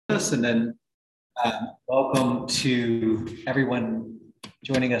us, and then welcome to everyone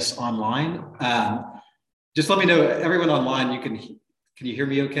joining us online. Just let me know, everyone online, can you hear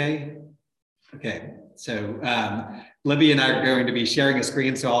me okay? Okay, so Libby and I are going to be sharing a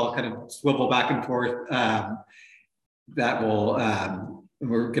screen, so I'll kind of swivel back and forth.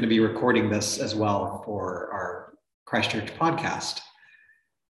 We're going to be recording this as well for our Christchurch podcast.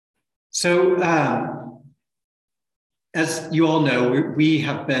 So as you all know, we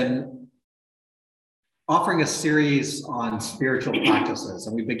have been offering a series on spiritual practices,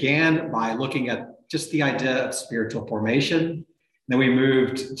 and we began by looking at just the idea of spiritual formation. Then we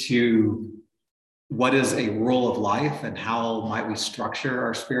moved to what is a rule of life and how might we structure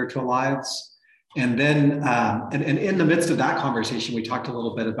our spiritual lives. And then, and in the midst of that conversation, we talked a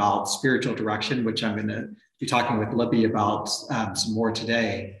little bit about spiritual direction, which I'm going to be talking with Libby about some more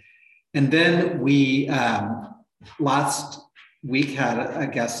today. And then we, last week, had a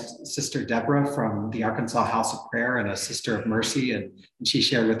guest, Sister Deborah from the Arkansas House of Prayer and a Sister of Mercy, and she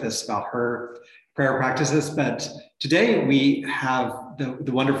shared with us about her prayer practices. But today we have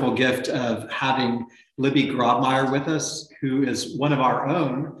the wonderful gift of having Libby Grobmeyer with us, who is one of our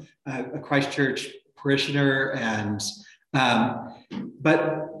own, a Christchurch parishioner. And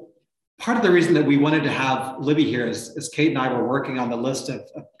but part of the reason that we wanted to have Libby here is Kate and I were working on the list of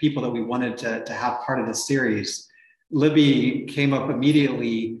people that we wanted to have part of this series. Libby came up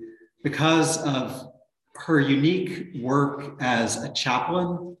immediately because of her unique work as a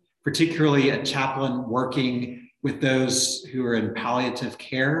chaplain, particularly a chaplain working with those who are in palliative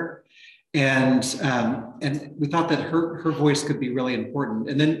care. And we thought that her voice could be really important.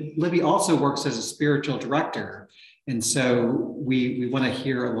 And then Libby also works as a spiritual director. And so we want to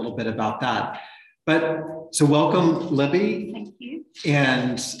hear a little bit about that. But so welcome, Libby. Thank you.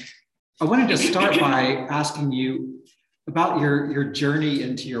 And I wanted to start by asking you about your journey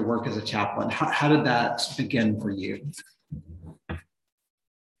into your work as a chaplain. How did that begin for you?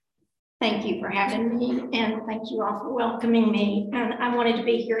 Thank you for having me, and thank you all for welcoming me. And I wanted to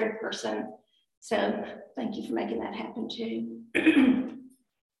be here in person, so thank you for making that happen too.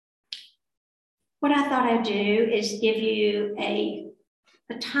 What I thought I'd do is give you a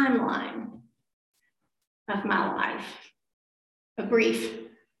timeline of my life, a brief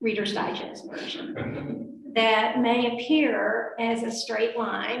Reader's Digest version that may appear as a straight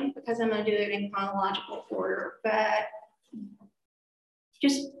line because I'm going to do it in chronological order, but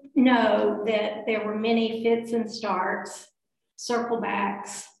just know that there were many fits and starts, circle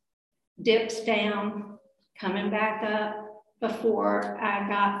backs, dips down, coming back up before I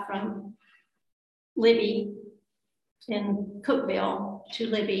got from Libby in Cookeville to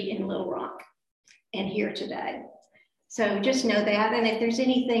Libby in Little Rock and here today. So just know that. And if there's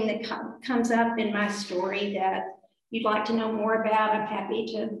anything that comes up in my story that you'd like to know more about, I'm happy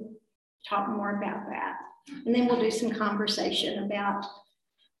to talk more about that. And then we'll do some conversation about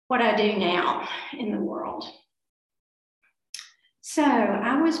what I do now in the world. So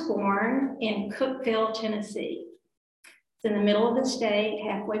I was born in Cookeville, Tennessee. It's in the middle of the state,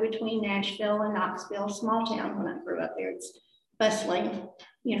 halfway between Nashville and Knoxville, small town. When I grew up there, it's bustling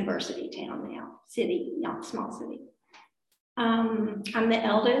university town now, city, not small city. I'm the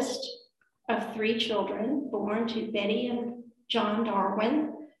eldest of 3 children born to Betty and John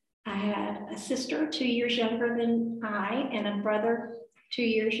Darwin. I had a sister 2 years younger than I and a brother 2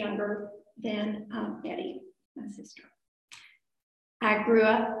 years younger than Betty, my sister. I grew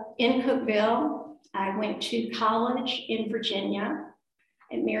up in Cookeville. I went to college in Virginia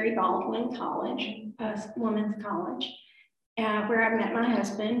at Mary Baldwin College, a women's college, where I met my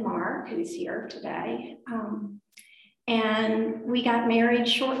husband, Mark, who's here today. And we got married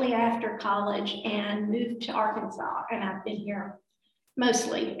shortly after college and moved to Arkansas. And I've been here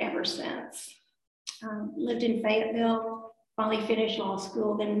mostly ever since. Lived in Fayetteville, finally finished law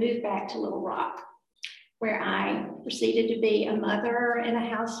school, then moved back to Little Rock, where I proceeded to be a mother and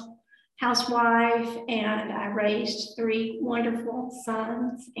a housewife, and I raised 3 wonderful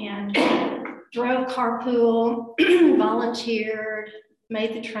sons and drove carpool, volunteered,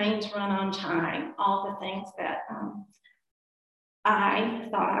 made the trains run on time, all the things that I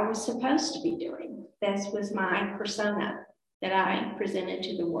thought I was supposed to be doing. This was my persona that I presented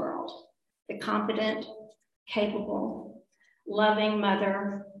to the world, the confident, capable, loving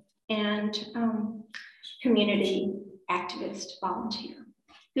mother and community activist, volunteer,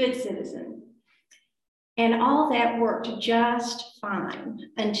 good citizen. And all that worked just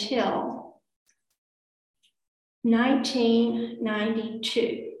fine until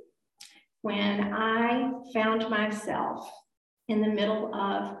 1992, when I found myself in the middle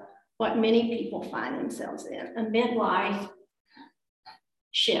of what many people find themselves in, a midlife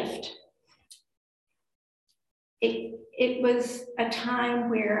shift. It was a time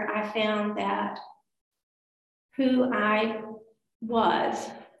where I found that who I was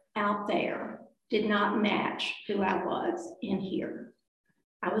out there did not match who I was in here.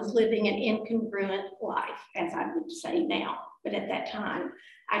 I was living an incongruent life, as I would say now, but at that time,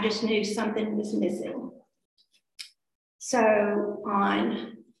 I just knew something was missing. So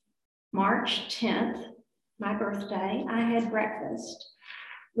on March 10th, my birthday, I had breakfast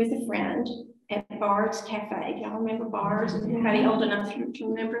with a friend at Bard's Cafe. Y'all remember Bard's? Is anybody old enough to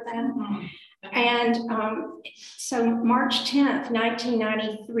remember that? And so March 10th,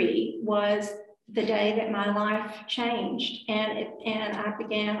 1993 was the day that my life changed, and I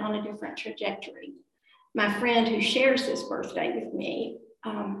began on a different trajectory. My friend who shares this birthday with me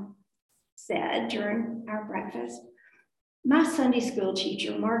said during our breakfast, my Sunday school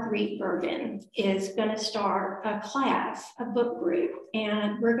teacher, Marguerite Bergen, is going to start a class, a book group,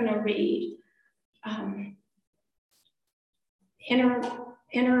 and we're going to read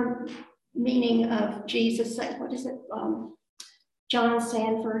inner meaning of Jesus. What is it? John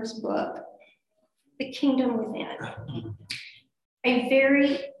Sanford's book, The Kingdom Within. A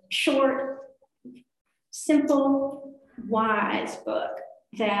very short, simple, wise book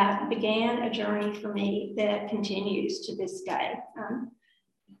that began a journey for me that continues to this day. I'm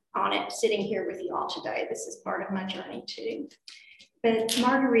on it, sitting here with you all today. This is part of my journey too. But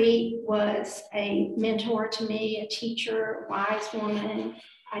Marguerite was a mentor to me, a teacher, a wise woman.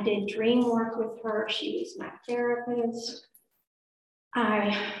 I did dream work with her. She was my therapist.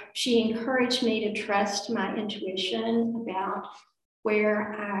 She encouraged me to trust my intuition about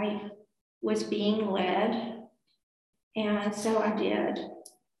where I was being led. And so I did.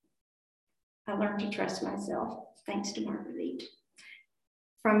 I learned to trust myself, thanks to Marguerite.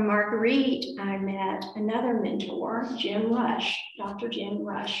 From Marguerite, I met another mentor, Jim Rush, Dr. Jim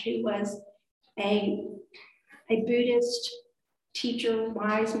Rush, who was a Buddhist teacher,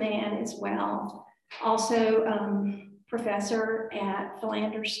 wise man as well. Also professor at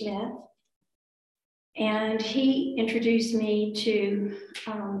Philander Smith. And he introduced me to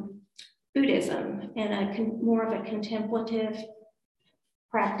Buddhism and more of a contemplative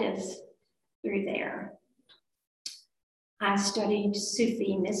practice through there. I studied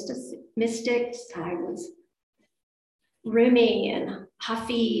Sufi mystics. I was Rumi and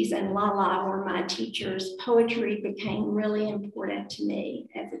Hafiz and Lala were my teachers. Poetry became really important to me,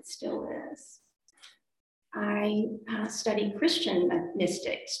 as it still is. I studied Christian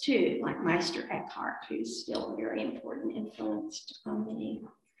mystics too, like Meister Eckhart, who's still a very important influence on me.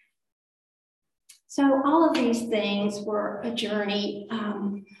 So all of these things were a journey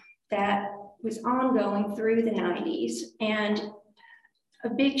that was ongoing through the 90s. And a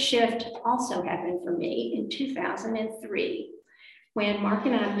big shift also happened for me in 2003, when Mark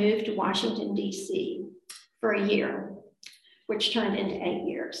and I moved to Washington, D.C. for a year, which turned into 8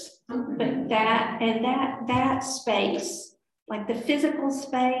 years. But that space, like the physical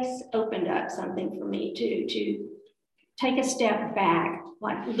space, opened up something for me to take a step back,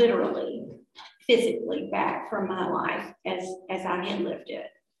 like literally, physically back from my life as I had lived it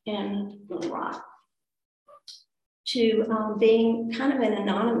in Little Rock, to being kind of an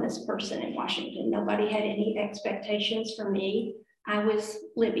anonymous person in Washington. Nobody had any expectations for me. I was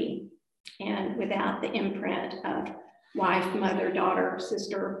Libby, and without the imprint of wife, mother, daughter,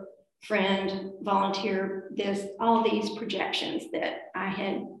 sister, friend, volunteer, all these projections that I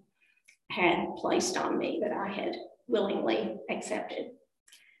had placed on me that I had willingly accepted.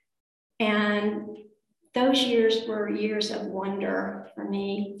 And those years were years of wonder for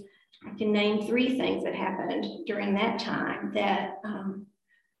me. I can name 3 things that happened during that time that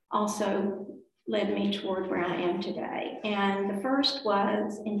also led me toward where I am today. And the first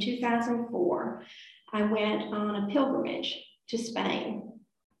was in 2004, I went on a pilgrimage to Spain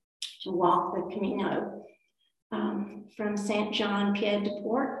to walk the Camino from Saint Jean Pied de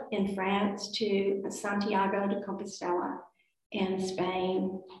Port in France to Santiago de Compostela in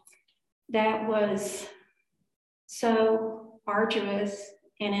Spain. That was so arduous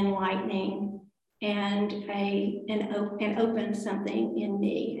and enlightening and opened something in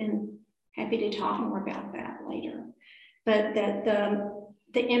me, and happy to talk more about that later. But that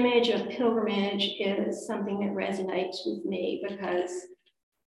the image of pilgrimage is something that resonates with me, because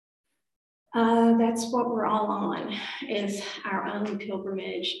that's what we're all on, is our own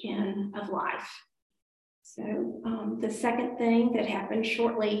pilgrimage of life. So the second thing that happened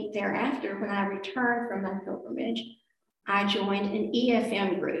shortly thereafter, when I returned from my pilgrimage, I joined an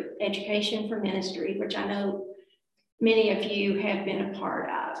EFM group, Education for Ministry, which I know many of you have been a part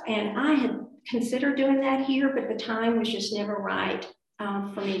of. And I had considered doing that here, but the time was just never right.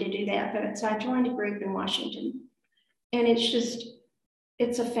 for me to do that. But so I joined a group in Washington, and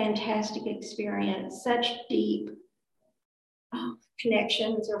it's a fantastic experience. Such deep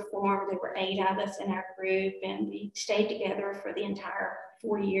connections are formed. There were 8 of us in our group, and we stayed together for the entire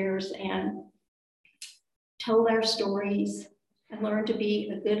 4 years and told our stories. I learned to be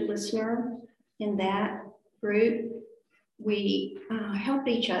a good listener in that group. We helped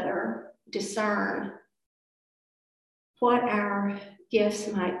each other discern what our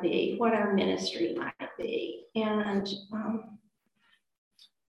gifts might be, what our ministry might be. And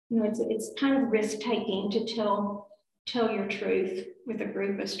it's kind of risk-taking to tell your truth with a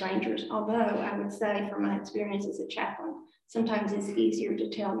group of strangers. Although I would say from my experience as a chaplain, sometimes it's easier to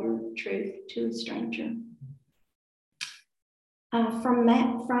tell your truth to a stranger. From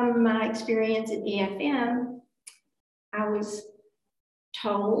my experience at EFM, I was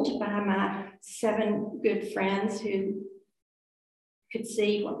told by my 7 good friends who could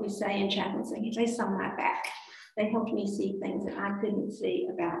see what we say in chaplaincy. They saw my back. They helped me see things that I couldn't see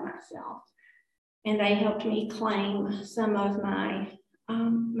about myself. And they helped me claim some of my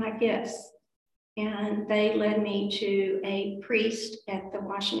gifts. And they led me to a priest at the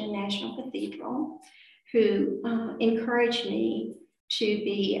Washington National Cathedral who encouraged me to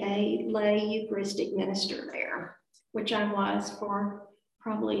be a lay Eucharistic minister there, which I was for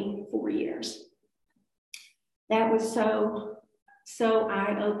probably 4 years. That was so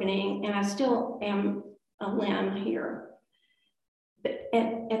eye-opening, and I still am a limb here. But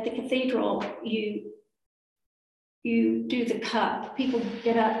at the cathedral, you do the cup. People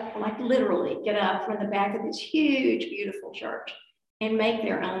get up, like literally get up from the back of this huge, beautiful church and make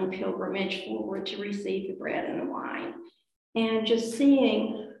their own pilgrimage forward to receive the bread and the wine. And just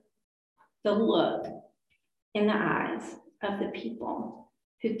seeing the look in the eyes of the people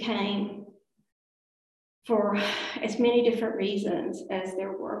who came for as many different reasons as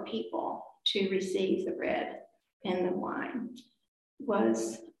there were people to receive the bread and the wine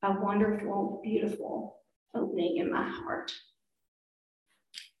was a wonderful, beautiful opening in my heart.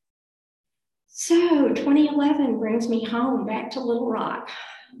 So 2011 brings me home back to Little Rock.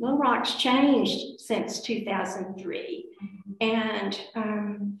 Little Rock's changed since 2003. And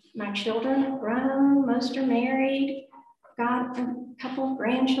my children have grown, most are married, got a couple of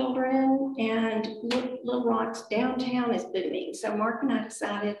grandchildren, and Little Rock's downtown is booming. So Mark and I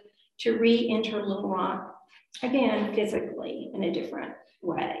decided to re-enter Little Rock, again, physically in a different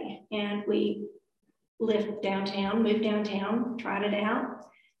way. And we lived downtown, moved downtown, tried it out.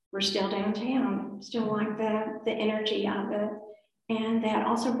 We're still downtown, still like the energy of it. And that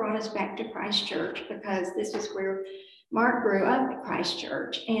also brought us back to Christ Church, because this is where Mark grew up at Christ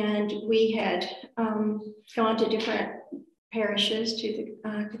Church. And we had gone to different parishes to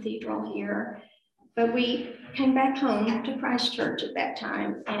the cathedral here. But we came back home to Christ Church at that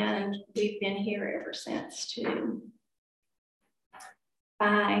time, and we've been here ever since too.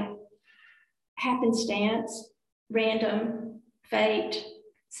 By happenstance, random, fate,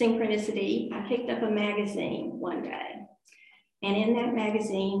 synchronicity, I picked up a magazine one day. And in that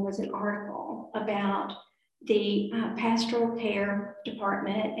magazine was an article about the pastoral care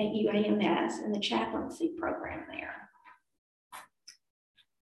department at UAMS and the chaplaincy program there.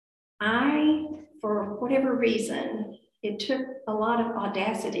 I, for whatever reason, it took a lot of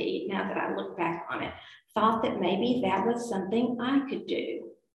audacity, now that I look back on it, thought that maybe that was something I could do.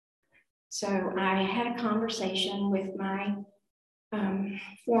 So I had a conversation with my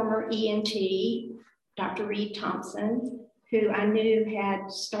former ENT, Dr. Reed Thompson, who I knew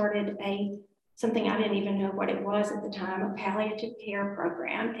had started something I didn't even know what it was at the time, a palliative care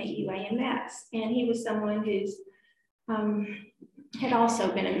program at UAMS. And he was someone who's had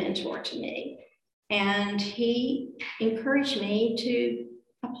also been a mentor to me. And he encouraged me to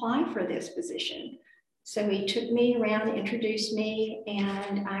apply for this position. So he took me around, introduced me,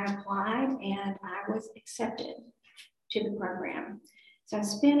 and I applied, and I was accepted to the program. So I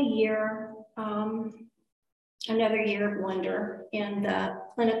spent a year, another year of wonder in the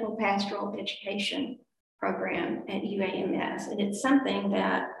clinical pastoral education program at UAMS. And it's something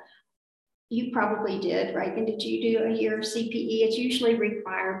that you probably did, right? And did you do a year of CPE? It's usually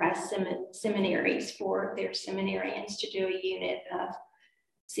required by seminaries for their seminarians to do a unit of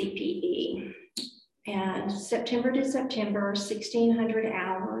CPE. And September to September, 1,600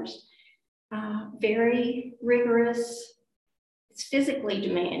 hours, very rigorous. It's physically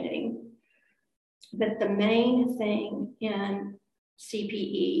demanding. But the main thing in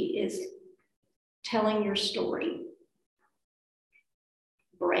CPE is telling your story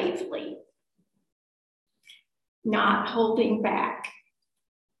bravely, not holding back,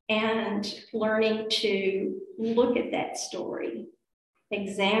 and learning to look at that story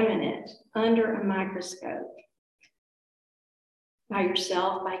examine it under a microscope by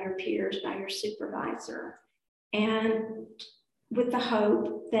yourself, by your peers, by your supervisor, and with the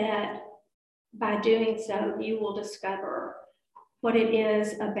hope that by doing so, you will discover what it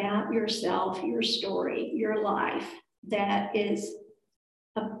is about yourself, your story, your life that is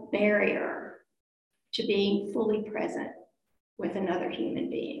a barrier to being fully present with another human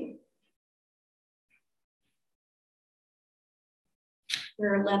being.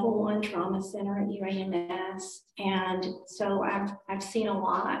 We're a level 1 trauma center at UAMS, and so I've seen a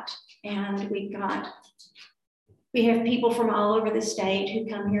lot, and we have people from all over the state who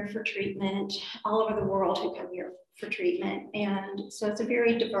come here for treatment, all over the world who come here for treatment, and so it's a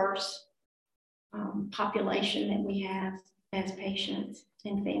very diverse population that we have as patients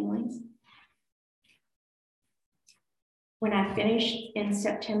and families. When I finished in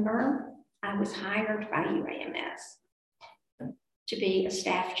September, I was hired by UAMS to be a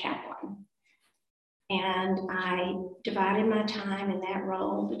staff chaplain. And I divided my time in that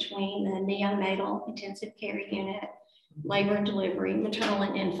role between the neonatal intensive care unit, labor and delivery, maternal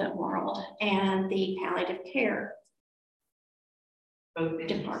and infant world, and the palliative care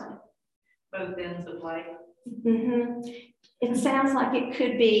department. Both ends of life. Mm-hmm. It sounds like it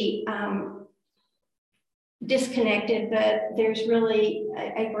could be disconnected, but there's really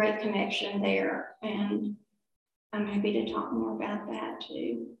a great connection there. And I'm happy to talk more about that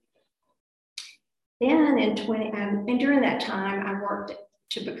too. Then and during that time, I worked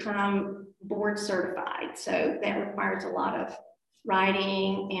to become board certified. So that requires a lot of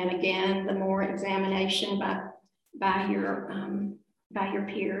writing. And again, the more examination by your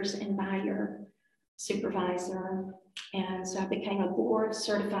peers and by your supervisor. And so I became a board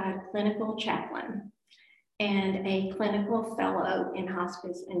certified clinical chaplain and a clinical fellow in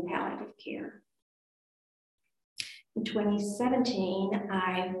hospice and palliative care. In 2017,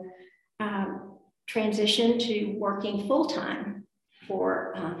 I transitioned to working full-time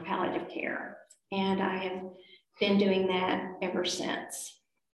for palliative care, and I have been doing that ever since.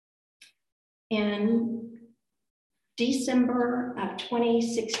 In December of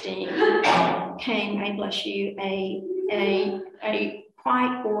 2016 came, I bless you, a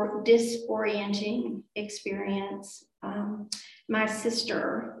quite disorienting experience. My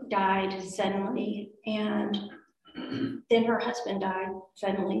sister died suddenly, and then her husband died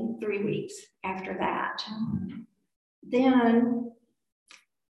suddenly 3 weeks after that. Then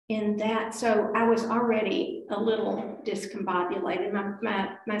in that, so I was already a little discombobulated.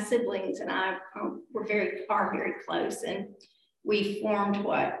 My siblings and I are very close, and we formed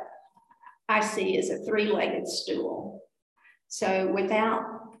what I see as a 3-legged stool. So when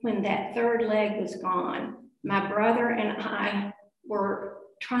that third leg was gone, my brother and I were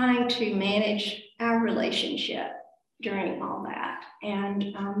trying to manage our relationship during all that.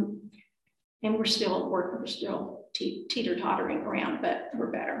 And we're still teeter-tottering around, but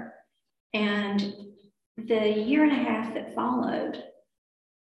we're better. And the year and a half that followed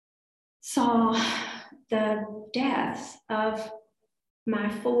saw the deaths of my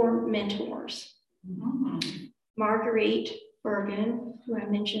 4 mentors. Mm-hmm. Marguerite Bergen, who I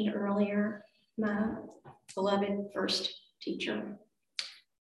mentioned earlier, my beloved first teacher.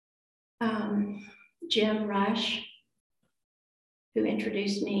 Jim Rush, who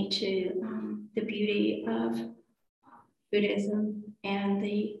introduced me to the beauty of Buddhism and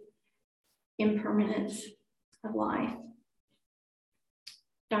the impermanence of life.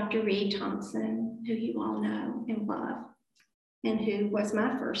 Dr. Reed Thompson, who you all know and love, and who was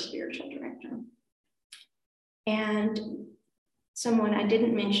my first spiritual director. And someone I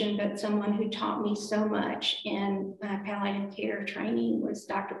didn't mention, but someone who taught me so much in my palliative care training was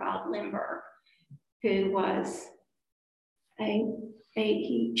Dr. Bob Limber, who was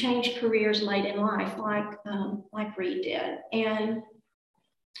he changed careers late in life, like Reed did, and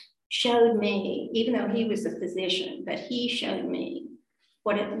showed me, even though he was a physician, but he showed me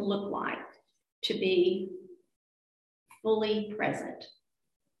what it looked like to be fully present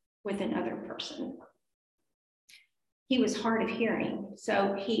with another person. He was hard of hearing,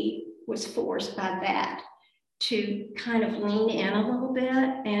 so he was forced by that to kind of lean in a little bit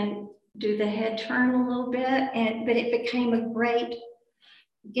and do the head turn a little bit, but it became a great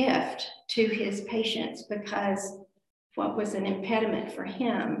gift to his patients, because what was an impediment for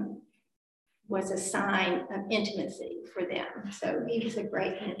him was a sign of intimacy for them. So he was a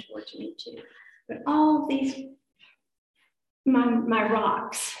great mentor to me too. But all these, my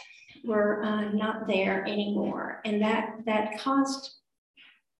rocks were not there anymore. And that caused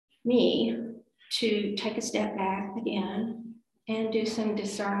me to take a step back again and do some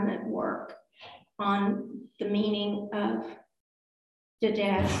discernment work on the meaning of the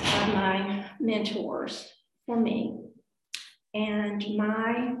deaths of my mentors for me. And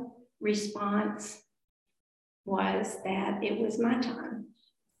my response was that it was my time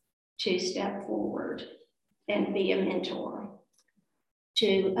to step forward and be a mentor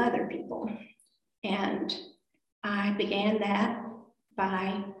to other people. And I began that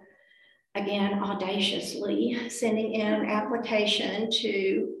by, again, audaciously sending in an application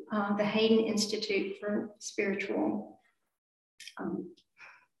to the Hayden Institute for Spiritual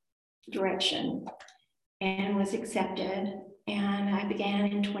Direction, and was accepted. And I began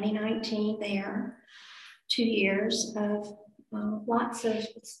in 2019 there, 2 years of lots of,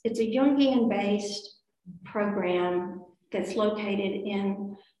 it's a Jungian-based program that's located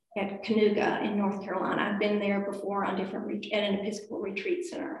at Canoga in North Carolina. I've been there before on different, at an Episcopal retreat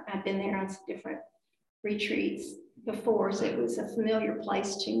center. I've been there on some different retreats before, so it was a familiar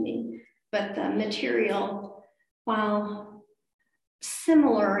place to me. But the material, while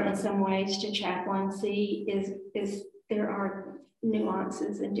similar in some ways to chaplaincy, is there are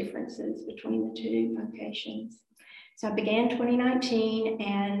nuances and differences between the two vocations. So I began 2019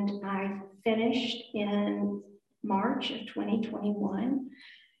 and I finished in March of 2021.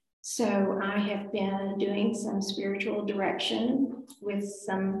 So I have been doing some spiritual direction with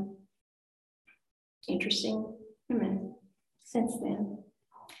some interesting women since then.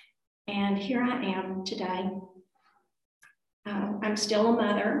 And here I am today. I'm still a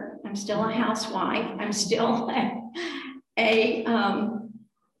mother. I'm still a housewife. I'm still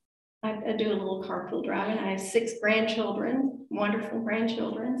I do a little carpool driving. I have 6 grandchildren, wonderful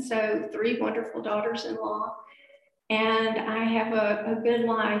grandchildren. So 3 wonderful daughters-in-law. And I have a good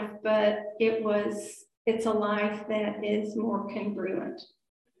life, but it's a life that is more congruent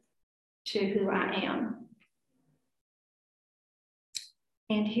to who I am.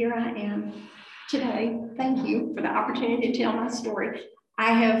 And here I am today. Thank you for the opportunity to tell my story.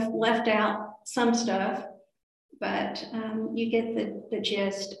 I have left out some stuff, but you get the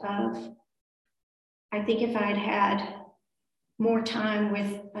gist of, I think if I'd had more time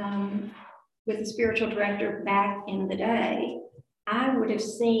with the spiritual director back in the day, I would have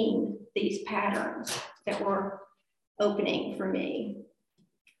seen these patterns that were opening for me.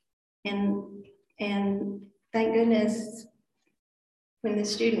 And thank goodness, when the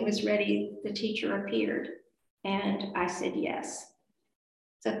student was ready, the teacher appeared, and I said yes.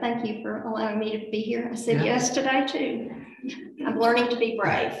 So thank you for allowing me to be here. I said yes today too. I'm learning to be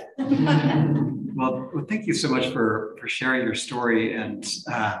brave. Well, thank you so much for sharing your story. And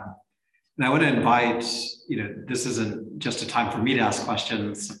I want to invite, this isn't just a time for me to ask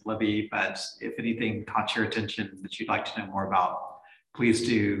questions, Libby, but if anything caught your attention that you'd like to know more about, please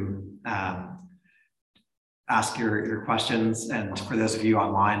do ask your questions. And for those of you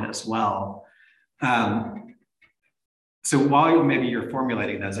online as well. So while maybe you're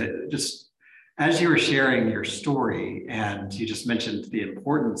formulating those, just as you were sharing your story, and you just mentioned the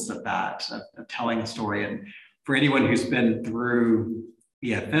importance of that, of telling a story, and for anyone who's been through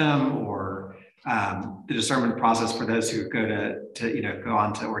EFM or the discernment process, for those who go go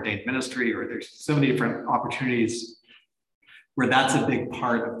on to ordained ministry, or there's so many different opportunities where that's a big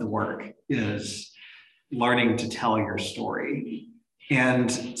part of the work, is learning to tell your story.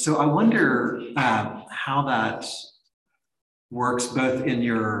 And so I wonder how that works both in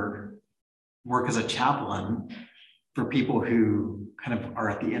your work as a chaplain for people who kind of are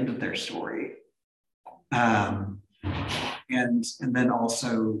at the end of their story, and then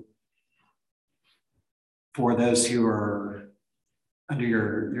also for those who are under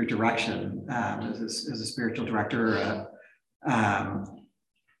your direction as a spiritual director,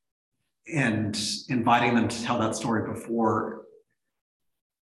 and inviting them to tell that story before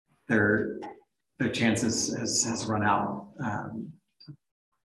their chances has run out.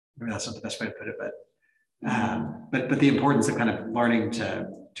 Maybe that's not the best way to put it, but the importance of kind of learning to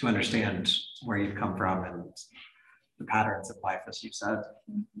understand where you've come from and the patterns of life, as you said.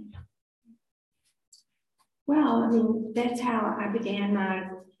 Well, I mean, that's how I began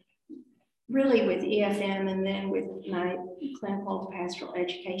really with EFM, and then with my clinical pastoral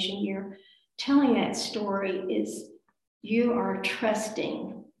education year. Telling that story is, you are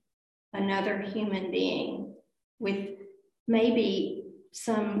trusting another human being with maybe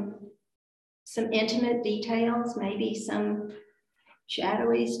some intimate details, maybe some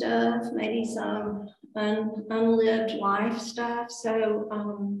shadowy stuff, maybe some unlived life stuff.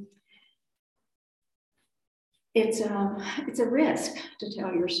 So it's a risk to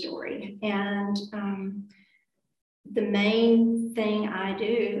tell your story. And the main thing I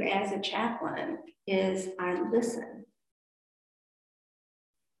do as a chaplain is I listen.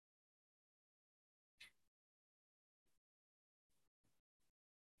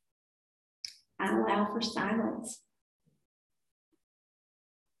 offer silence.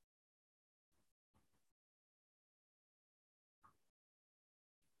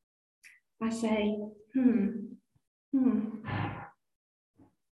 I say,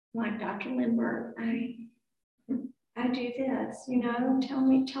 like Dr. Lindbergh, I do this, you know, tell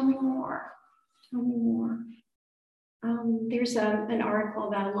me more, tell me more. There's an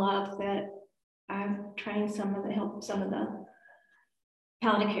article that I love that I've trained some of the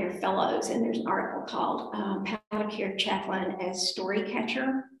palliative care fellows, and there's an article called Palliative Care Chaplain as Story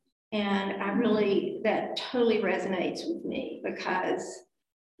Catcher. And that totally resonates with me, because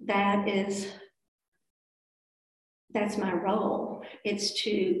that's my role. It's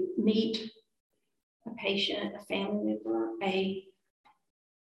to meet a patient, a family member, a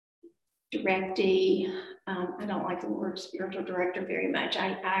directee. I don't like the word spiritual director very much.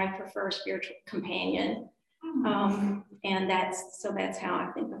 I prefer spiritual companion. And that's how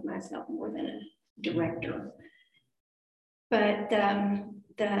I think of myself, more than a director. But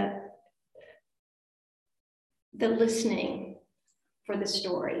the listening for the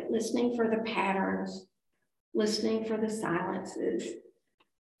story, listening for the patterns, listening for the silences,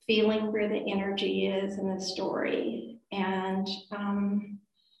 feeling where the energy is in the story, and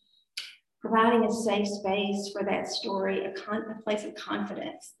providing a safe space for that story, a place of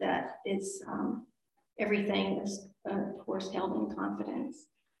confidence that is, everything is, of course, held in confidence,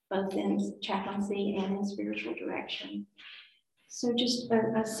 both in chaplaincy and in spiritual direction. So just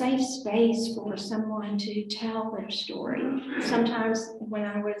a safe space for someone to tell their story. Sometimes when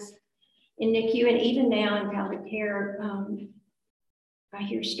I was in NICU, and even now in palliative care, I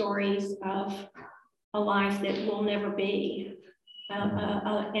hear stories of a life that will never be,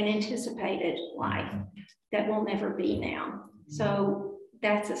 an anticipated life that will never be now. So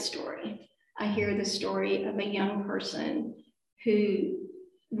that's a story. I hear the story of a young person who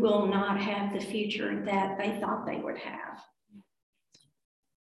will not have the future that they thought they would have.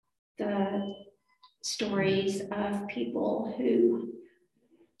 The stories of people who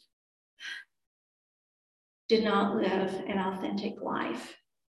did not live an authentic life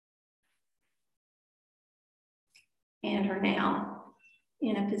and are now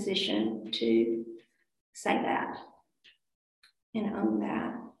in a position to say that and own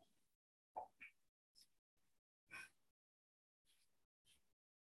that.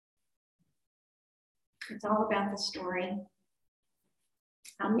 It's all about the story.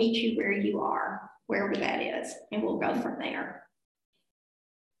 I'll meet you where you are, wherever that is, and we'll go from there.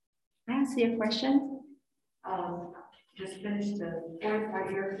 I see a question. Just finished a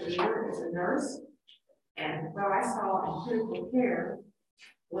 45-year career as a nurse, and what I saw in critical care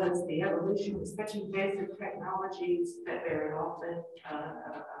was the evolution of such invasive technologies that very often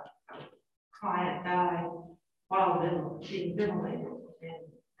a client died while being ventilated,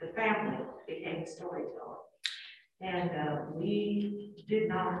 and the family became a storyteller. And we did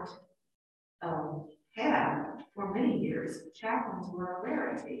not have, for many years, chaplains were a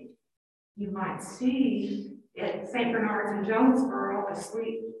rarity. You might see at St. Bernard's in Jonesboro a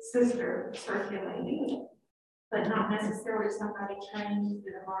sweet sister circulating, but not necessarily somebody trained in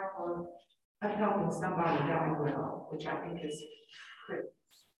the art of helping somebody die well, which I think is critical.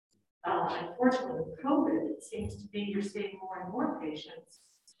 Unfortunately, with COVID, it seems to be you're seeing more and more patients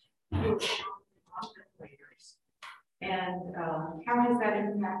who are on ventilators. And how has that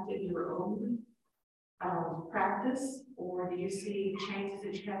impacted your own practice, or do you see changes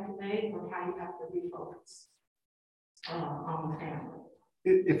that you have to make, or how you have to refocus on the family?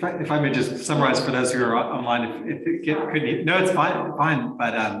 If I may just summarize for those who are online, no, it's fine,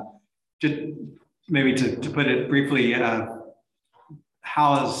 but just maybe to put it briefly,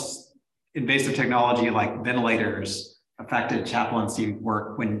 how has invasive technology like ventilators affected chaplaincy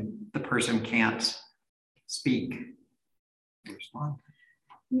work when the person can't speak? Respond.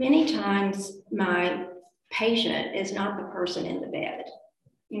 Many times my patient is not the person in the bed.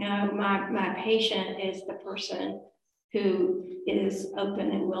 You know, my patient is the person who is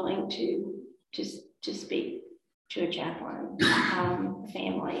open and willing to speak to a chaplain,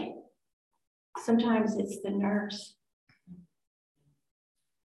 family. Sometimes it's the nurse.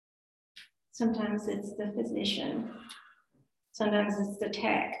 Sometimes it's the physician. Sometimes it's the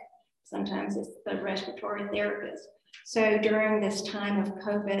tech. Sometimes it's the respiratory therapist. So during this time of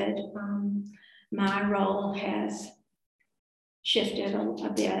COVID, my role has shifted a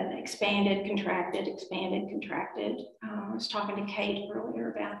bit, expanded, contracted. I was talking to Kate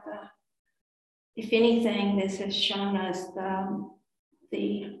earlier about if anything, this has shown us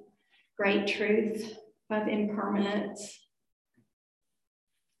the great truth of impermanence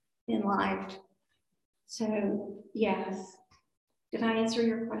in life. So yes, Did I answer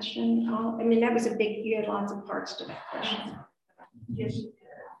your question? I mean, that was a big, you had lots of parts to that question. Yes.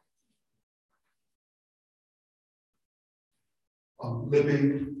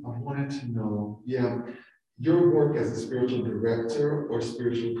 Libby, I wanted to know, your work as a spiritual director or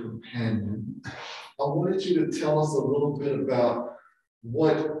spiritual companion, I wanted you to tell us a little bit about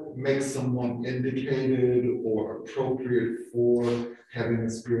what makes someone indicated or appropriate for having a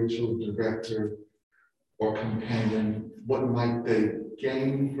spiritual director or companion. What might they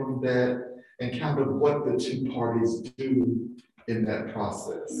gain from that, and kind of what the two parties do in that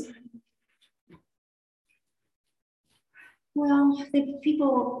process? Well, the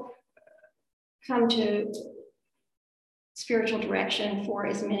people come to spiritual direction for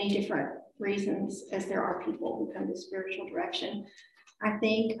as many different reasons as there are people who come to spiritual direction. I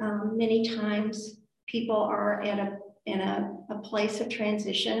think many times people are in a place of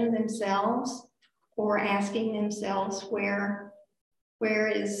transition themselves, or asking themselves where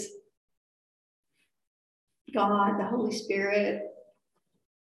is God, the Holy Spirit,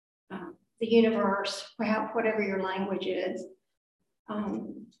 the universe, perhaps whatever your language is.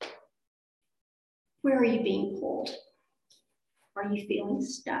 Where are you being pulled? Are you feeling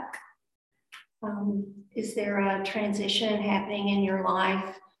stuck? Is there a transition happening in your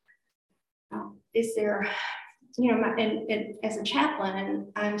life? Is there, and as a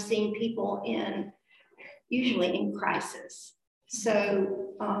chaplain, I'm seeing people usually in crisis.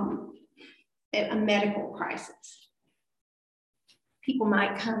 So a medical crisis. People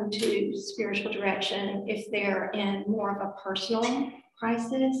might come to spiritual direction if they're in more of a personal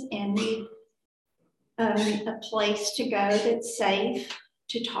crisis and need a place to go that's safe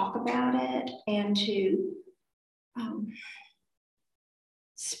to talk about it and to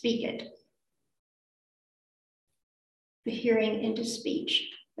speak it. The hearing into speech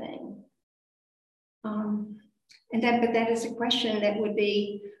thing. But that is a question that would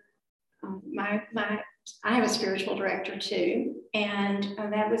be I have a spiritual director too, and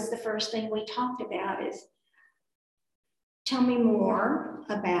that was the first thing we talked about is, tell me more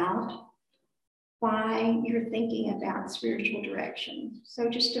about why you're thinking about spiritual direction. So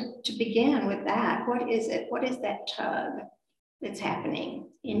just to begin with that, what is it? What is that tug that's happening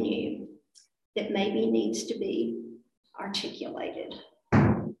in you that maybe needs to be articulated?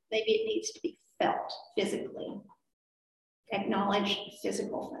 Maybe it needs to be felt physically, acknowledged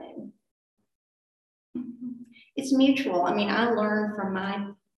physical thing. It's mutual. I mean, I learn from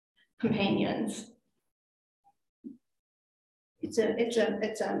my companions. It's a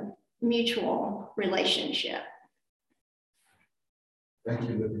mutual relationship. Thank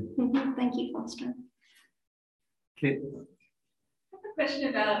you, Libby. Thank you, Foster. Okay. I have a question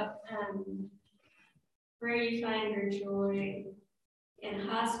about where you find your joy in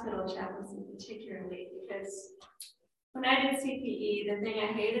hospital chaplaincy particularly, because when I did CPE, the thing I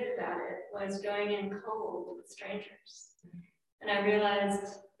hated about it was going in cold with strangers. And I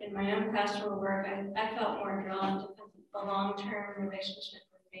realized in my own pastoral work, I felt more drawn to a long-term relationship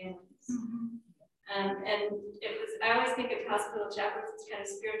with families. And I always think of hospital chaplains as kind of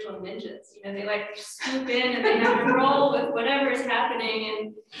spiritual ninjas. They like swoop in and they have to roll with whatever is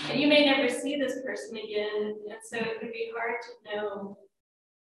happening, and you may never see this person again. And so it can be hard to know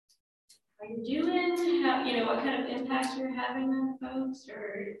how you're doing, what kind of impact you're having on folks,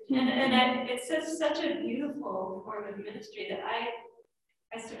 it's just such a beautiful form of ministry that I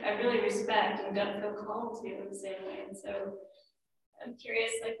really respect and don't feel called to in the same way. And so I'm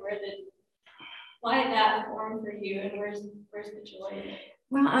curious, why that form for you, and where's the joy in it?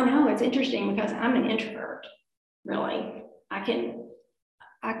 Well, I know it's interesting because I'm an introvert, really. I can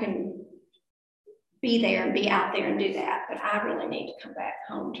be there and be out there and do that, but I really need to come back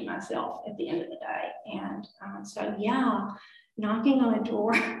home to myself at the end of the day. And so, knocking on a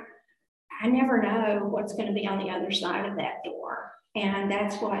door, I never know what's going to be on the other side of that door. And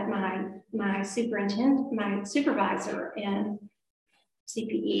that's what my supervisor in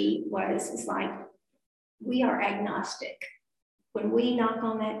CPE is like, we are agnostic. When we knock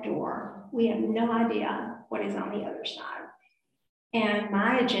on that door, we have no idea what is on the other side. And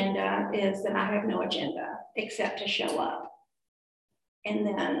my agenda is that I have no agenda except to show up and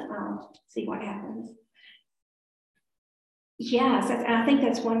then see what happens. Yes, I think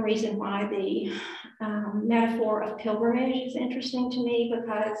that's one reason why the metaphor of pilgrimage is interesting to me,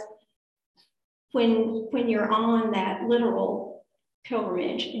 because when you're on that literal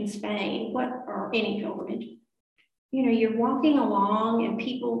pilgrimage in Spain, or any pilgrimage, you're walking along and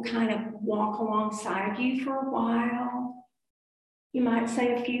people kind of walk alongside you for a while. You might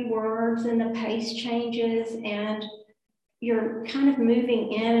say a few words and the pace changes and you're kind of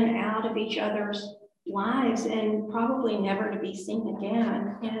moving in and out of each other's lives and probably never to be seen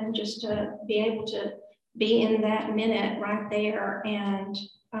again. And just to be able to be in that minute right there and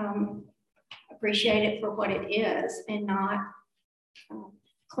appreciate it for what it is and not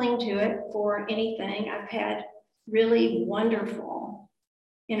cling to it for anything. I've had really wonderful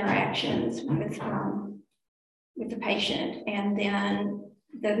interactions with the patient, and then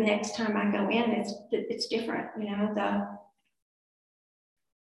the next time I go in, it's different. You know,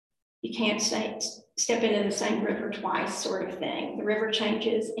 you can't step into the same river twice, sort of thing. The river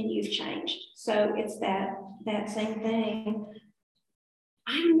changes and you've changed. So it's that same thing.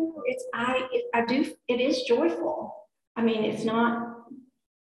 I don't know. It is joyful. I mean, it's not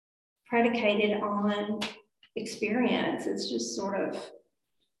predicated on experience. It's just sort of,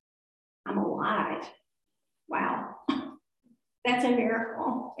 I'm alive. Wow. That's a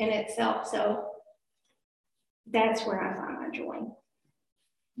miracle in itself. So that's where I find my joy.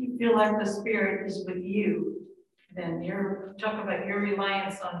 You feel like the Spirit is with you, then you're talking about your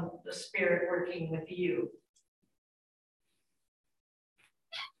reliance on the Spirit working with you.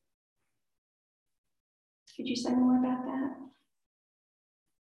 Could you say more about that?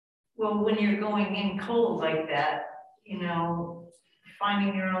 Well, when you're going in cold like that, you know,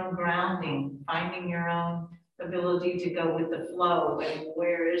 finding your own grounding, finding your own ability to go with the flow, and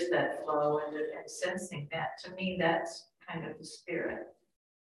where is that flow, and sensing that. To me, that's kind of the Spirit,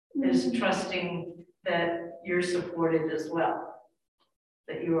 is trusting that you're supported as well,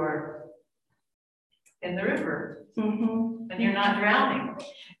 that you are in the river, and you're not drowning.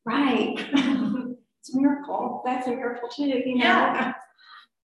 Right. It's a miracle. That's a miracle too, you know. Yeah.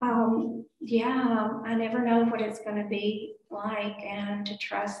 Yeah, I never know what it's going to be like, and to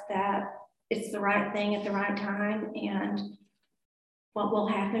trust that it's the right thing at the right time, and what will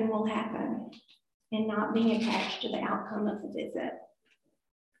happen, and not being attached to the outcome of the visit.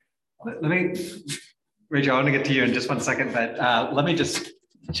 Let me, Rachel, I want to get to you in just 1 second, but let me just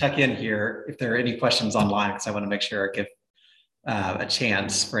check in here if there are any questions online, because I want to make sure I give a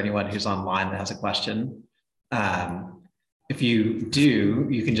chance for anyone who's online that has a question. If you do,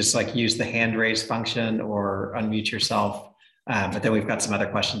 you can just like use the hand raise function or unmute yourself. But then we've got some other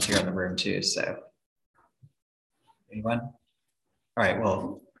questions here in the room too. So anyone? All right,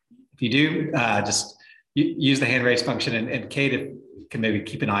 well, if you do, just use the hand raise function, and Kate can maybe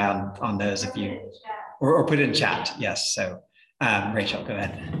keep an eye on those if you, or put it in chat. Yes, so Rachel, go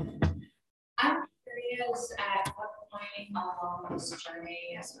ahead. I'm curious at what point along this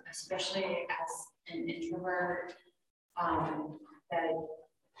journey, especially as an introvert, that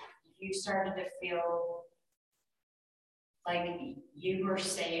you started to feel like you were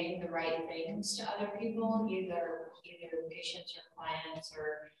saying the right things to other people, either patients or clients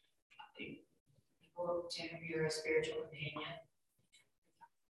or people to whom you're a spiritual companion.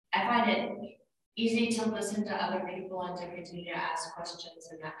 I find it easy to listen to other people and to continue to ask questions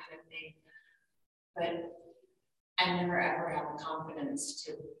and that kind of thing, but I never ever have the confidence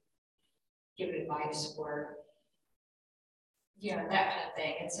to give advice or, you know, that kind of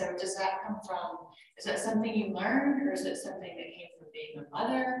thing. And so does that come from, is that something you learned, or is it something that came from being a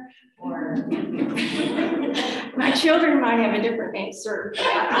mother, or? My children might have a different answer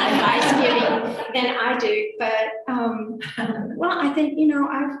about advice giving than I do, but well, I think, you know,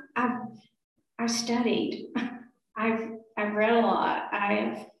 I've studied, I've read a lot,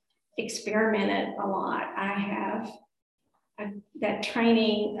 I've experimented a lot. That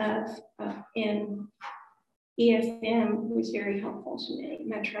training in EFM was very helpful to me.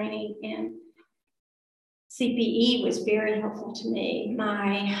 My training in CPE was very helpful to me.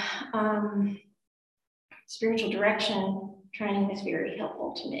 My spiritual direction training was very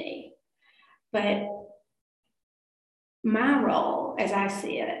helpful to me. But my role, as I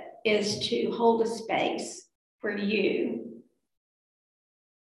see it, is to hold a space where you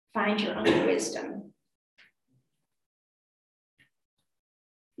find your own wisdom,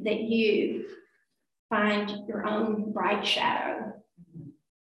 that you find your own bright shadow.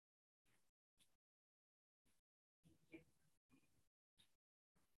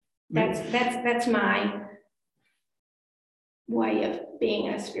 That's my way of being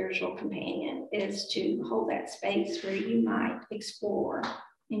a spiritual companion, is to hold that space where you might explore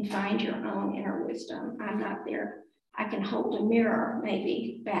and find your own inner wisdom. I'm not there. I can hold a mirror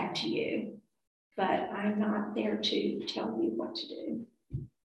maybe back to you, but I'm not there to tell you what to do.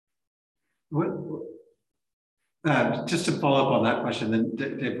 Just to follow up on that question, then,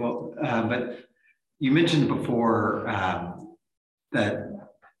 Dave, but you mentioned before that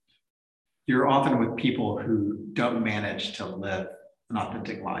you're often with people who don't manage to live an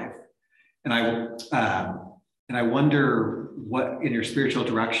authentic life, and I wonder what in your spiritual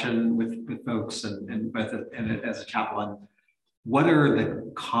direction with folks and as a chaplain, what are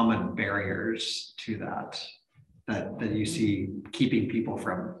the common barriers to that you see keeping people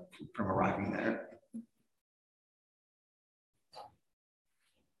from arriving there?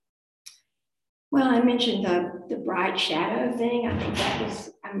 Well, I mentioned the bright shadow thing. I think that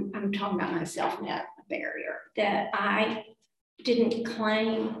was, I'm talking about myself now, a barrier, that I didn't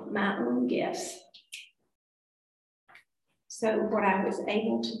claim my own gifts. So what I was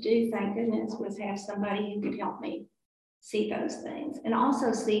able to do, thank goodness, was have somebody who could help me see those things and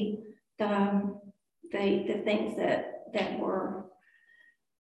also see the things that were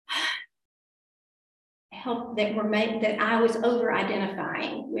made, that I was over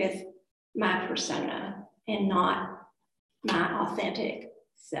identifying with my persona and not my authentic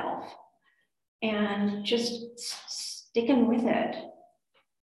self, and just sticking with it.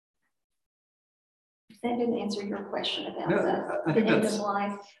 That didn't answer your question about the end of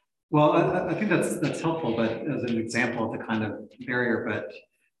life. Well, I think that's helpful, but as an example of the kind of barrier, but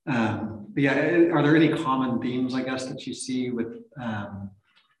yeah, are there any common themes, I guess, that you see with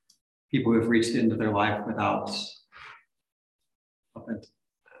people who have reached into their life without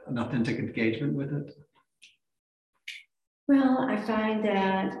an authentic engagement with it? Well, I find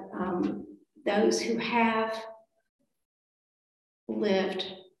that those who have lived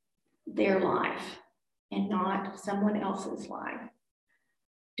their life and not someone else's life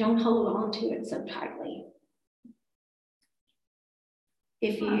don't hold on to it so tightly.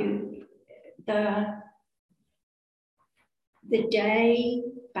 If you, the day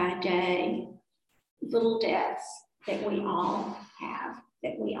by day little deaths that we all have,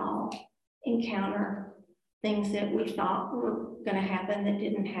 that we all encounter, things that we thought were going to happen that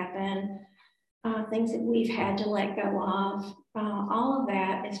didn't happen, things that we've had to let go of, all of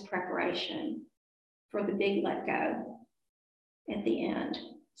that is preparation for the big let go at the end.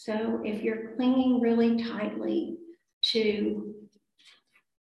 So if you're clinging really tightly to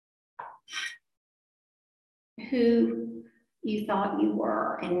who you thought you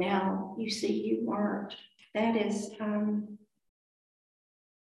were and now you see you weren't, that is,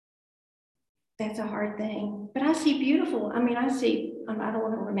 that's a hard thing. But I see beautiful, I mean, I see, I don't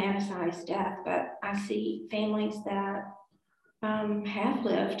want to romanticize death, but I see families that have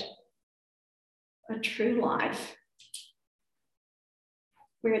lived a true life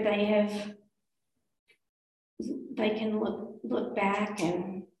where they can look back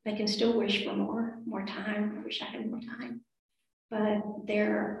and they can still wish for more time. I wish I had more time, but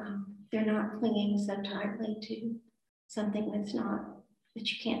they're not clinging so tightly to something that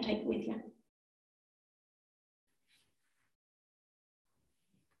you can't take with you.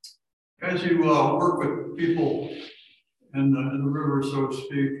 As you work with people in the river, so to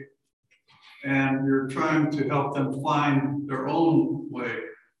speak, and you're trying to help them find their own way,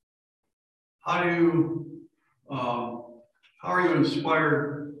 how are you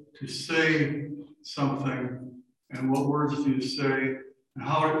inspired to say something, and what words do you say, and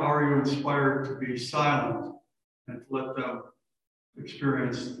how are you inspired to be silent and to let them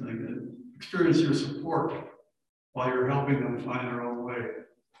experience your support while you're helping them find their own way?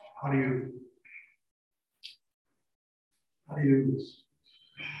 How do you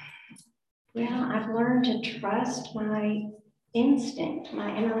Well, I've learned to trust my instinct,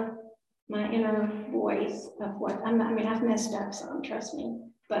 my inner voice of what I mean, I've messed up some, trust me,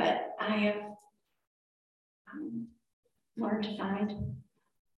 but I have learned to find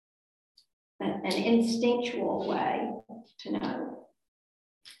an instinctual way to know.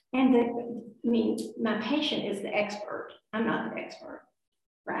 And my patient is the expert. I'm not the expert,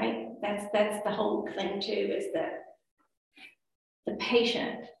 right? That's the whole thing too, is that the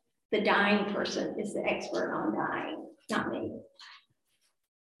patient, the dying person, is the expert on dying, not me.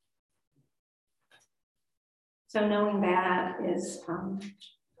 So knowing that is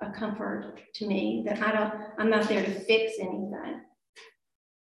a comfort to me, that I'm not there to fix anything.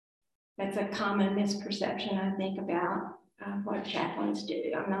 That's a common misperception, I think, about what chaplains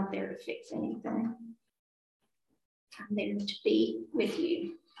do. I'm not there to fix anything. I'm there to be with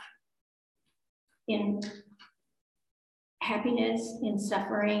you in happiness, in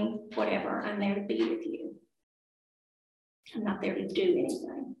suffering, whatever. I'm there to be with you. I'm not there to do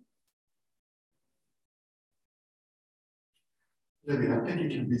anything. Libby, I think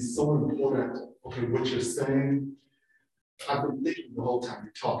it can be so important, okay, what you're saying. I've been thinking the whole time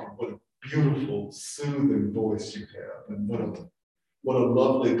you're talking, what a beautiful, soothing voice you have, and what a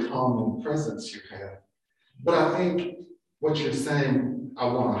lovely, calming presence you have. But I think what you're saying, I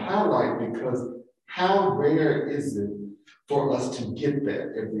want to highlight, because how rare is it for us to get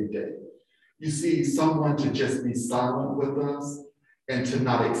that every day? You see, someone to just be silent with us and to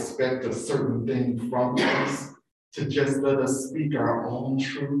not expect a certain thing from us, to just let us speak our own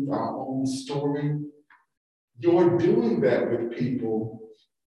truth, our own story. You're doing that with people.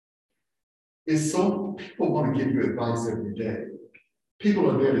 People want to give you advice every day.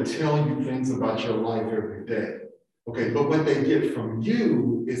 People are there to tell you things about your life every day. Okay, but what they get from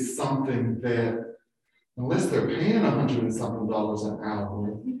you is something that, unless they're paying $100 and something an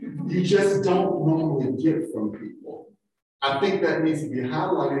hour, you just don't normally get from people. I think that needs to be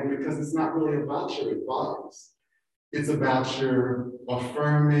highlighted because it's not really about your advice. It's about your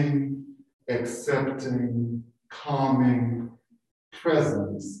affirming, accepting, calming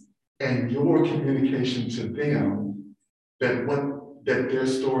presence and your communication to them that their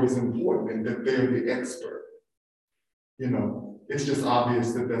story is important and that they're the expert. You know, it's just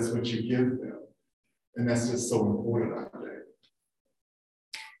obvious that that's what you give them. And that's just so important, I think.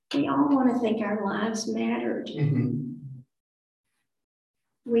 We all want to think our lives mattered. Mm-hmm.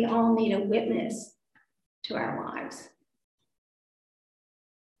 We all need a witness to our lives.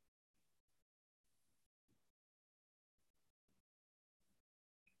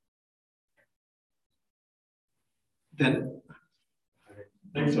 Then,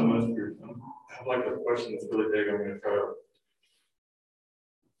 thanks so much for your time. I have like a question that's really big. I'm going to try to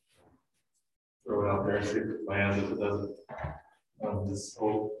throw it out there and see if it lands. If it doesn't, this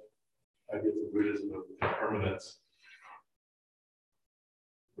whole idea of Buddhism of impermanence,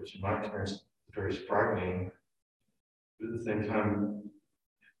 which in my experience is very striking, but at the same time,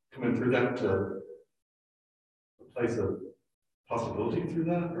 coming through that to a place of possibility through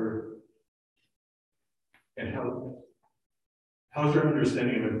that, and how is your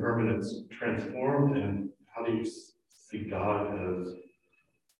understanding of impermanence transformed, and how do you see God as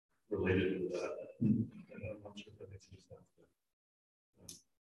related to that? And I'm not sure if that makes any sense. But,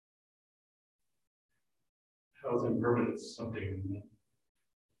 how is impermanence something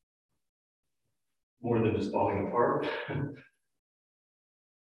more than just falling apart? And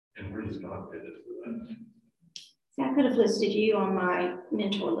where does God fit into that? See, I could have listed you on my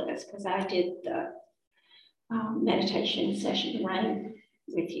mentor list because I did the meditation session Rain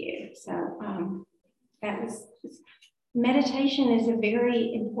with you. So that was, meditation is a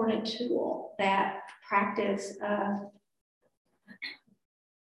very important tool. That practice of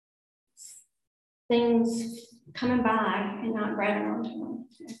things coming by and not grabbing onto them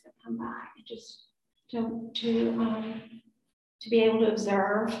as they come by. Just to be able to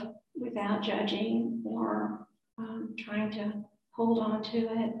observe without judging or trying to hold on to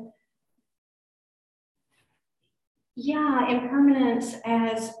it. Yeah, impermanence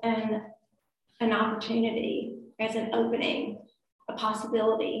as an opportunity, as an opening, a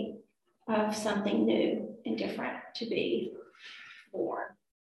possibility of something new and different to be born,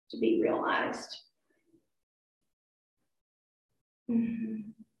 to be realized. Mm-hmm.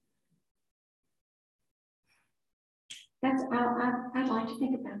 I'd like to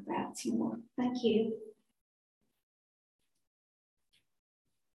think about that some more. Thank you.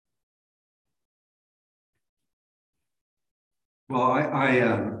 well,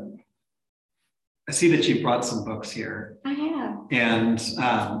 I see that you brought some books here. I have. And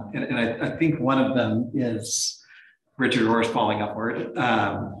I think one of them is Richard Rohr's Falling Upward,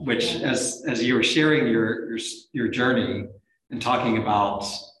 which as you were sharing your journey and talking about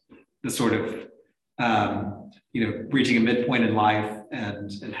the sort of reaching a midpoint in life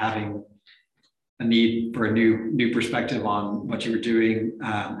and having a need for a new perspective on what you were doing,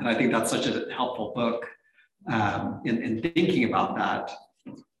 and I think that's such a helpful book in thinking about that.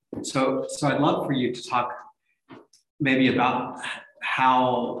 So I'd love for you to talk maybe about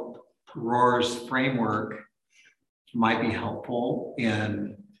how Rohr's framework might be helpful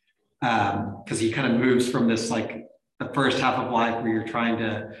in, because he kind of moves from this, like the first half of life where you're trying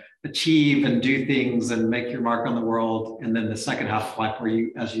to achieve and do things and make your mark on the world. And then the second half of life where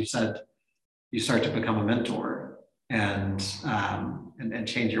you, as you said, you start to become a mentor and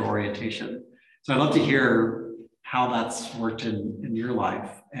change your orientation. So I'd love to hear how that's worked in your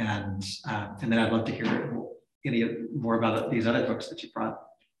life. And then I'd love to hear any more about these other books that you brought.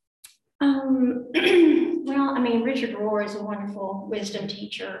 Well, I mean, Richard Rohr is a wonderful wisdom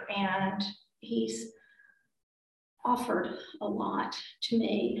teacher, and he's offered a lot to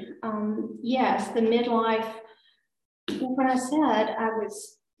me. Yes, the midlife, when I said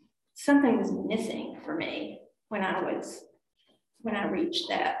something was missing for me when I reached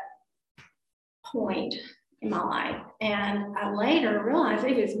that point in my life. And I later realized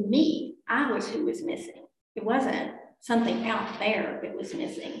it was me. I was who was missing. It wasn't something out there that was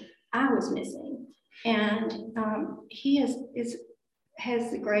missing. I was missing. And he has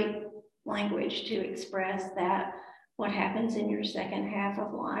the great language to express that what happens in your second half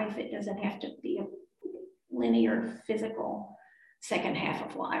of life, it doesn't have to be a linear physical second half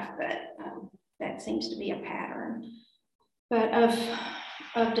of life, but that seems to be a pattern. But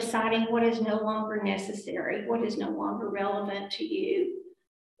of deciding what is no longer necessary, what is no longer relevant to you,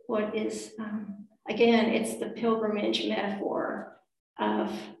 what is, again, it's the pilgrimage metaphor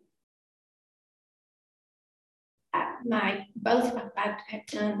of I've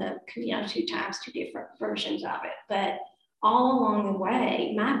done the Camino 2 times, 2 different versions of it, but all along the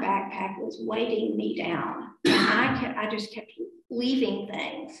way, my backpack was weighting me down. And I just kept leaving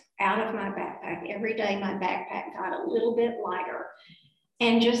things out of my backpack. Every day, my backpack got a little bit lighter.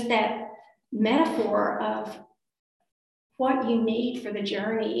 And just that metaphor of what you need for the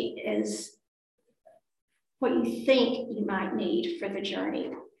journey is what you think you might need for the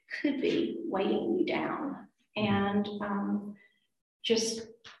journey could be weighting you down. And just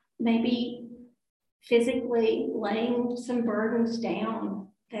maybe physically laying some burdens down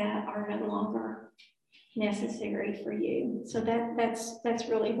that are no longer necessary for you. So that's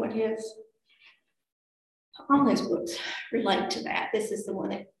really what all his books relate to that. This is the one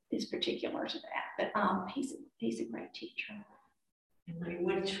that is particular to that, but he's a great teacher. And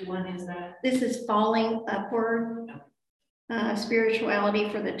which one is that? This is Falling Upward, Spirituality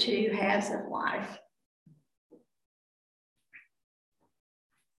for the Two Halves of Life.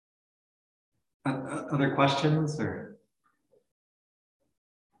 Other questions or?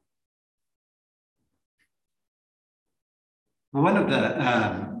 One of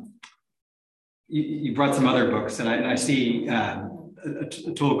the, you brought some other books, and I see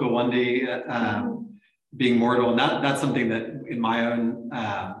Atul Gawande, Being Mortal, and that's something that in my own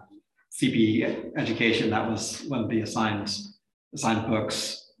CP education, that was one of the assigned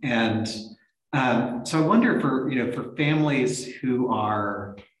books. And so I wonder for families who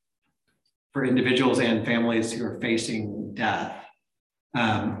are, for individuals and families who are facing death,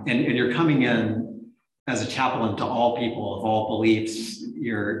 and you're coming in as a chaplain to all people of all beliefs,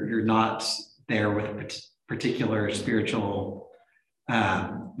 you're not there with a particular spiritual,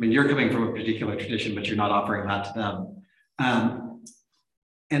 I mean, you're coming from a particular tradition, but you're not offering that to them.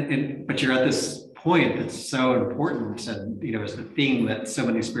 But you're at this point that's so important, and is the thing that so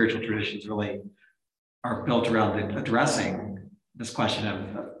many spiritual traditions really are built around addressing this question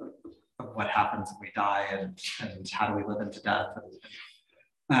of what happens when we die, and how do we live into death.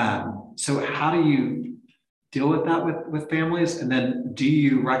 So how do you deal with that with families? And then do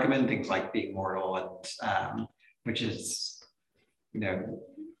you recommend things like Being Mortal, and which is,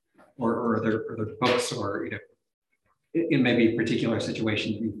 or other books, or in maybe particular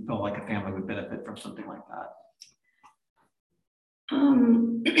situations you feel like a family would benefit from something like that?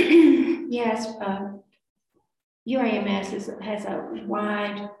 Yes, UAMS has a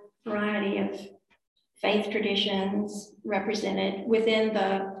wide variety of faith traditions represented within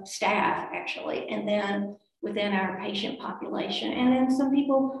the staff, actually, and then within our patient population, and then some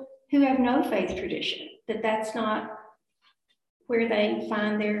people who have no faith tradition, that's not where they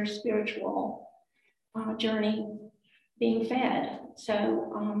find their spiritual journey being fed.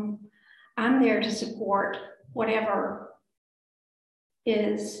 So I'm there to support whatever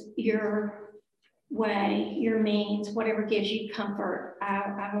is your way, your means, whatever gives you comfort.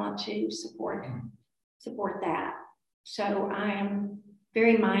 I want to support that. So I am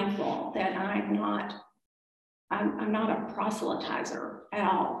very mindful that I'm not a proselytizer at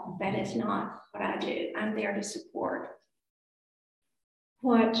all. That is not what I do. I'm there to support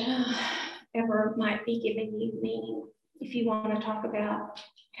whatever might be giving you meaning. If you want to talk about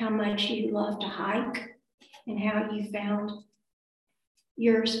how much you love to hike and how you found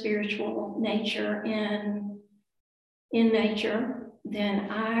your spiritual nature in nature,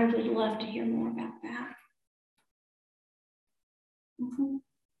 then I would love to hear more about that. Mm-hmm.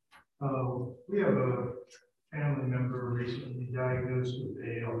 We have a family member recently diagnosed with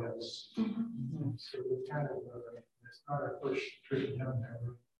ALS. Mm-hmm. So we kind of, it's not our first trip down there.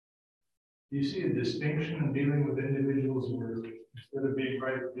 Do you see a distinction in dealing with individuals where instead of being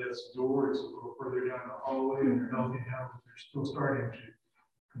right at death's door, it's a little further down the hallway and they're healthy now, but they're still starting to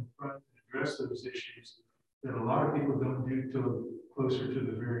confront and address those issues that a lot of people don't do till closer to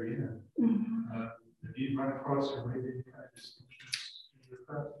the very end? Mm-hmm. Do you run across or maybe any kind of distinctions in your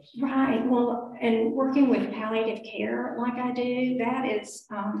practice? Right. Well, and working with palliative care like I do, that is,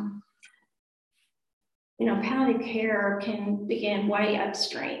 palliative care can begin way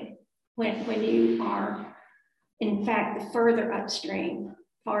upstream. When you are, in fact, the farther upstream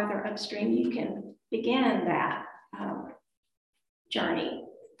you can begin that journey,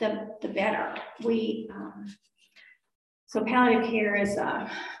 the better. So palliative care is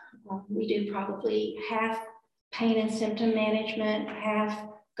We do probably half pain and symptom management, half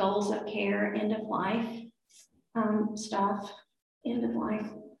goals of care, end of life stuff, end of life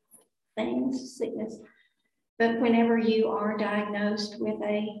things, sickness. But whenever you are diagnosed with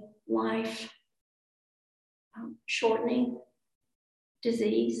a life shortening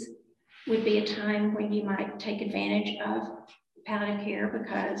disease, would be a time when you might take advantage of palliative care,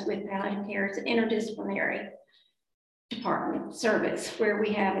 because with palliative care, it's an interdisciplinary department service where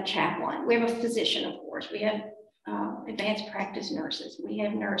we have a chaplain, we have a physician, of course, we have advanced practice nurses, we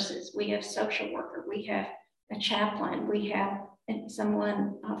have nurses, we have social worker, we have a chaplain, we have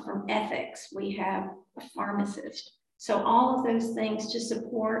someone from ethics, we have a pharmacist. So all of those things to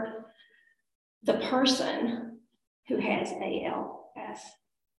support the person who has ALS,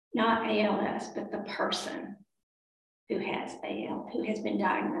 not ALS, but the person who has who has been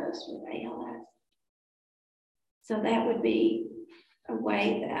diagnosed with ALS. So that would be a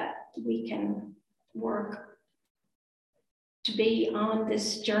way that we can work to be on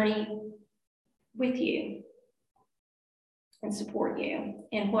this journey with you and support you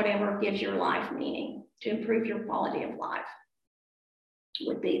in whatever gives your life meaning, to improve your quality of life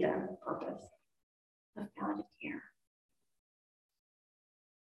would be the purpose of palliative care.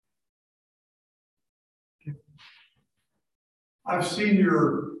 I've seen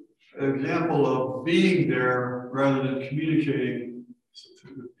your example of being there rather than communicating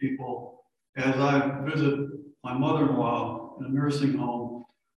with people, as I visit my mother-in-law in a nursing home,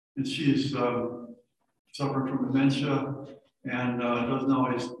 and she's suffering from dementia and doesn't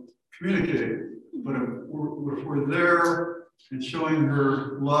always communicate. But if we're there and showing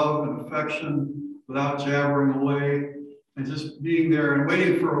her love and affection without jabbering away, and just being there and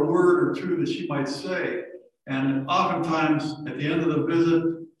waiting for a word or two that she might say. And oftentimes at the end of the visit,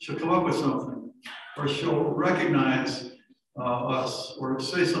 she'll come up with something, or she'll recognize us, or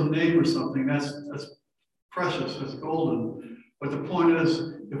say some name or something. That's precious, that's golden. But the point is,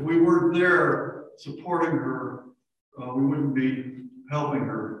 if we weren't there supporting her, we wouldn't be helping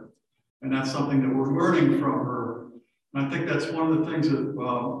her. And that's something that we're learning from her. And I think that's one of the things that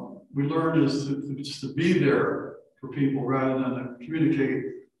we learned, is just to be there for people rather than to communicate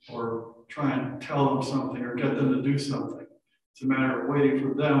or try and tell them something or get them to do something. It's a matter of waiting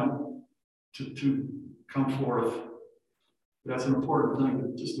for them to come forth. That's an important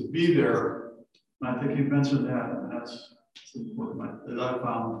thing, just to be there. And I think you mentioned that, and that's important that I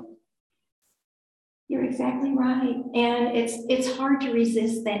found. You're exactly right. And it's hard to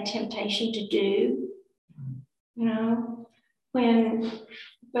resist that temptation to do, you know,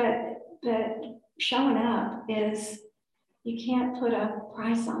 but showing up is, you can't put a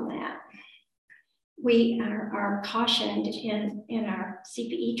price on that. We are cautioned in our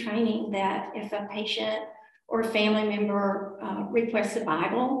CPE training that if a patient or a family member requests a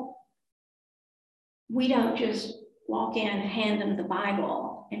Bible, we don't just walk in, hand them the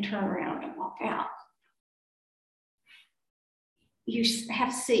Bible, and turn around and walk out. You have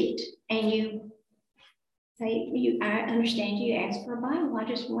a seat and you say, I understand you asked for a Bible. I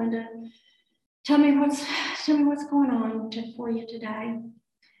just wanted to tell me what's going on for you today.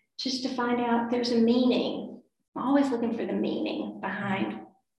 Just to find out there's a meaning. I'm always looking for the meaning behind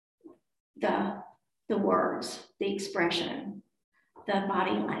the words, the expression, the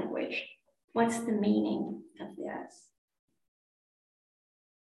body language. What's the meaning of this?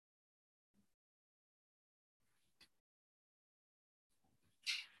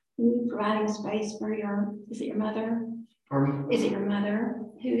 Are you providing space for is it your mother? Pardon? Is it your mother?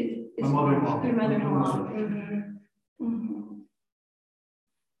 Who is my mother-in-law? Your mother-in-law. Mm-hmm. Mm-hmm.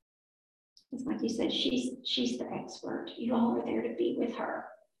 It's like you said, she's the expert. You all are there to be with her.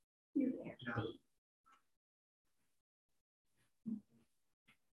 You're there. Yeah.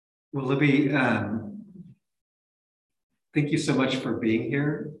 Well, Libby, thank you so much for being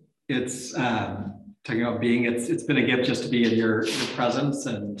here. It's talking about being, it's been a gift just to be in your presence,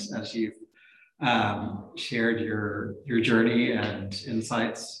 and as you've shared your journey and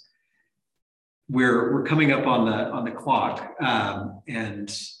insights. We're coming up on the clock,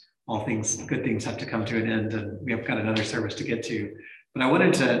 and all good things have to come to an end, and we have got another service to get to. But I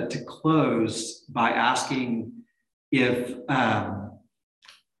wanted to close by asking if,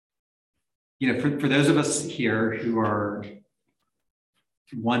 for those of us here who are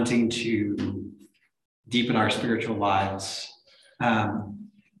wanting to deepen our spiritual lives,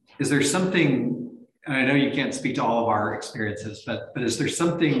 is there something, and I know you can't speak to all of our experiences, but is there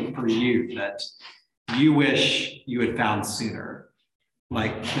something for you that you wish you had found sooner?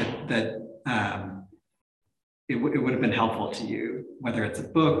 Like that it would have been helpful to you, whether it's a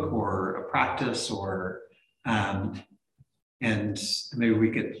book or a practice or maybe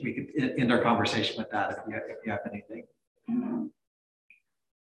we could end our conversation with that if you have anything.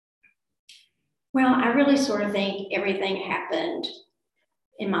 Well, I really sort of think everything happened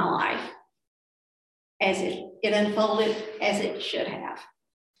in my life as it unfolded as it should have.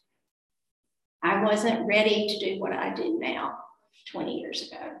 I wasn't ready to do what I do now 20 years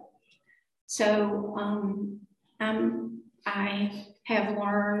ago. So I have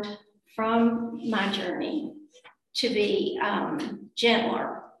learned from my journey to be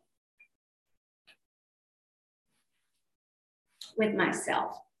gentler with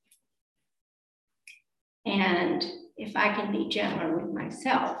myself. And if I can be gentler with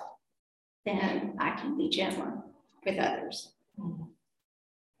myself, then I can be gentler with others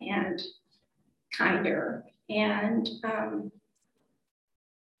and kinder. And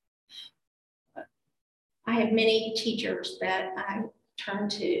I have many teachers that I turn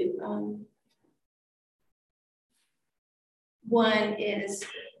to. One is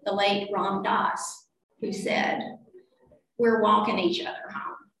the late Ram Dass, who said, "We're walking each other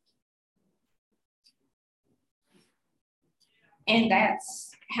home." And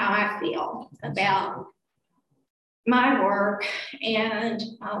that's how I feel about my work and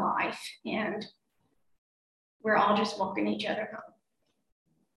my life. And we're all just walking each other home.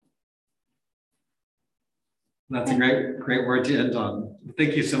 That's a great word to end on.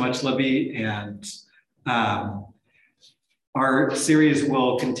 Thank you so much, Libby. And our series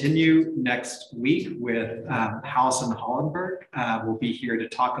will continue next week with Allison Hollenberg. We'll be here to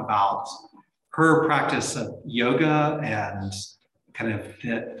talk about her practice of yoga and kind of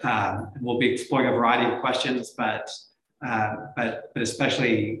we'll be exploring a variety of questions, but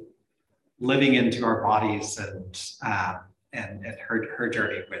especially living into our bodies and her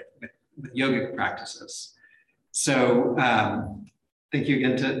journey with yogic practices. So thank you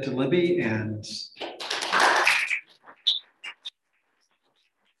again to Libby, and